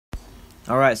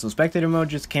Alright, so Spectator mode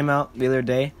just came out the other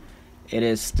day. It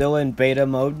is still in beta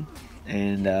mode,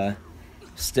 and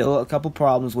still a couple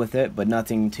problems with it, but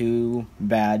nothing too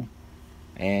bad.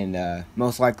 And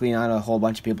most likely not a whole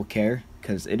bunch of people care,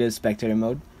 because it is Spectator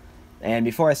mode. And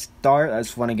before I start, I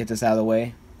just want to get this out of the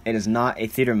way. It is not a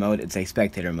theater mode, it's a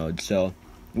Spectator mode. So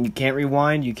you can't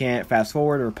rewind, you can't fast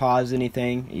forward or pause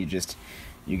anything. You get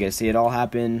to see it all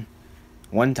happen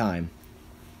one time.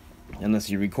 Unless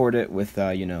you record it with,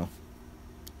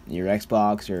 your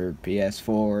Xbox or PS4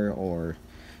 or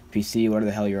PC, whatever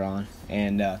the hell you're on.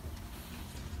 And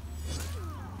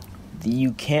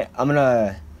you can't. I'm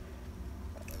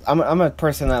a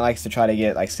person that likes to try to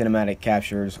get like cinematic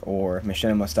captures or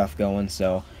machinima stuff going.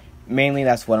 So mainly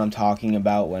that's what I'm talking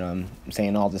about when I'm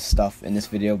saying all this stuff in this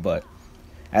video. But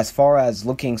as far as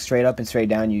looking straight up and straight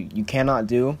down, you cannot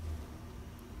do.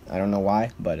 I don't know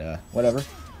why, but whatever.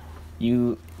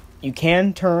 You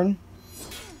can turn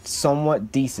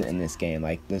somewhat decent in this game.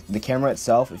 Like the camera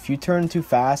itself, if you turn too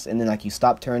fast and then like you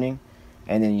stop turning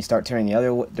and then you start turning the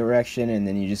other direction and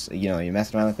then you just you're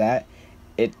messing around with that,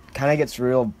 it kind of gets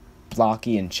real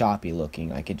blocky and choppy looking.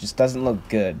 Like it just doesn't look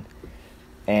good.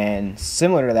 And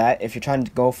similar to that, if you're trying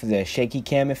to go for the shaky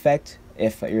cam effect,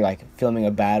 if you're like filming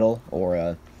a battle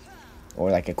or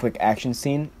like a quick action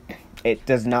scene, it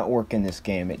does not work in this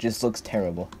game. It just looks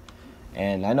terrible.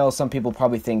 And I know some people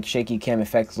probably think shaky cam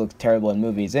effects look terrible in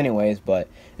movies anyways, but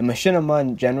in machinima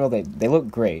in general, they look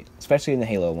great, especially in the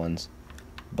Halo ones.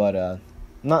 But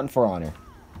not in For Honor.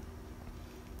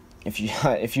 If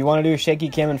you want to do a shaky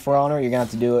cam in For Honor, you're going to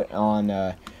have to do it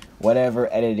on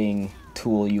whatever editing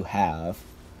tool you have,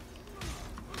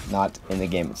 not in the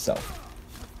game itself.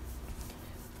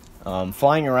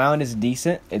 Flying around is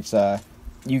decent. It's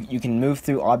you can move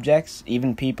through objects,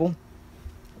 even people.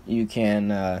 You can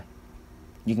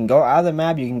go out of the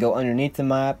map, you can go underneath the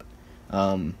map,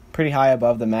 pretty high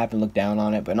above the map and look down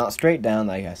on it, but not straight down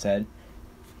like I said.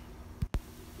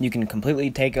 You can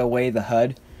completely take away the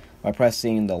HUD by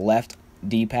pressing the left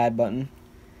D-pad button,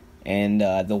 and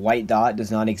the white dot does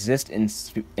not exist in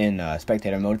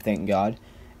Spectator mode, thank God.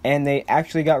 And they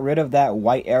actually got rid of that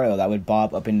white arrow that would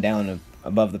bob up and down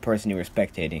above the person you were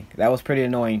spectating. That was pretty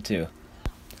annoying too.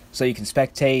 So you can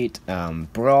spectate,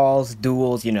 brawls,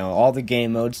 duels, all the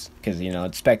game modes, because,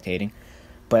 it's spectating.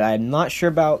 But I'm not sure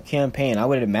about campaign. I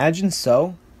would imagine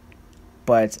so,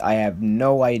 but I have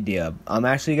no idea. I'm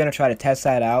actually going to try to test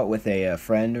that out with a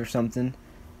friend or something.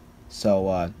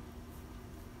 So,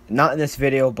 not in this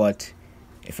video, but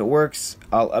if it works,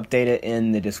 I'll update it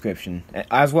in the description,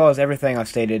 as well as everything I've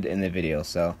stated in the video.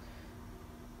 So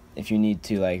if you need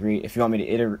to if you want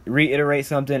me to reiterate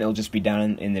something, it'll just be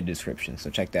down in the description, so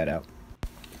check that out.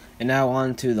 And now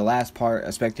on to the last part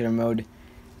of Spectator mode.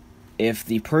 If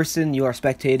the person you are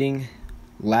spectating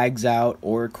lags out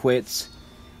or quits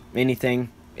anything,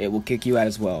 it will kick you out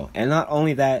as well. And not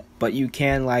only that, but you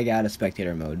can lag out of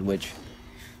Spectator mode, which,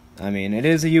 I mean, it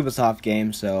is a Ubisoft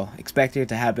game, so expect it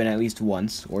to happen at least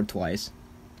once or twice.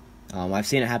 I've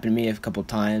seen it happen to me a couple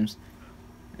times,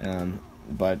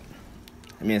 but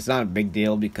I mean, it's not a big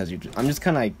deal because I'm just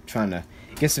kind of like trying to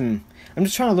get some. I'm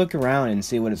just trying to look around and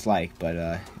see what it's like, but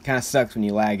it kind of sucks when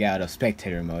you lag out of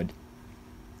Spectator mode,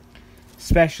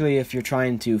 especially if you're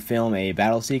trying to film a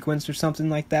battle sequence or something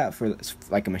like that for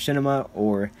like a machinima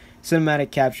or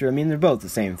cinematic capture. I mean, they're both the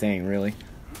same thing, really.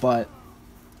 But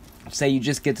say you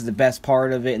just get to the best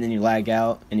part of it and then you lag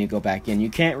out and you go back in. You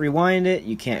can't rewind it.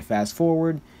 You can't fast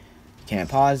forward. Can't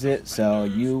pause it, so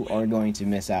you are going to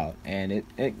miss out, and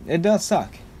it does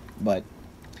suck, but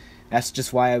that's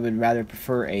just why I would rather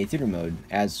prefer a theater mode,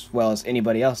 as well as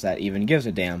anybody else that even gives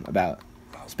a damn about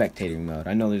spectating mode.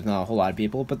 I know there's not a whole lot of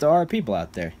people, but there are people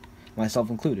out there, myself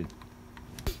included.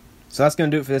 So that's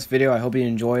going to do it for this video. I hope you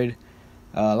enjoyed.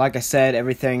 Like I said,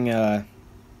 everything that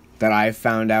I've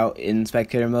found out in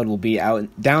spectator mode will be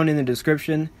down in the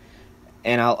description.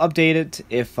 And I'll update it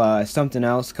if something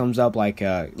else comes up. Like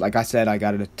I said, I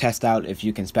got to test out if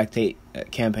you can spectate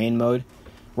campaign mode.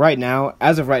 Right now,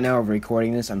 as of right now of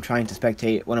recording this, I'm trying to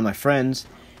spectate one of my friends,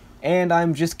 and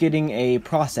I'm just getting a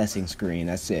processing screen.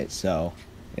 That's it. So,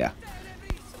 yeah.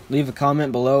 Leave a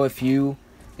comment below if you're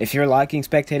liking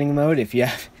spectating mode. If you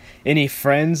have any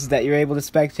friends that you're able to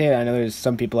spectate. I know there's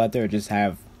some people out there who just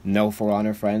have no For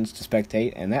Honor friends to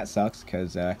spectate, and that sucks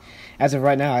because as of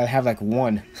right now, I have like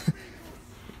one.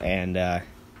 And, yeah,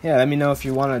 let me know if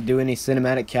you want to do any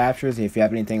cinematic captures, if you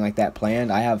have anything like that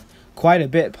planned. I have quite a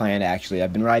bit planned, actually.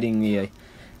 I've been writing the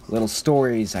little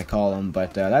stories, I call them,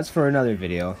 but that's for another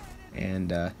video.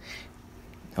 And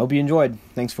hope you enjoyed.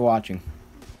 Thanks for watching.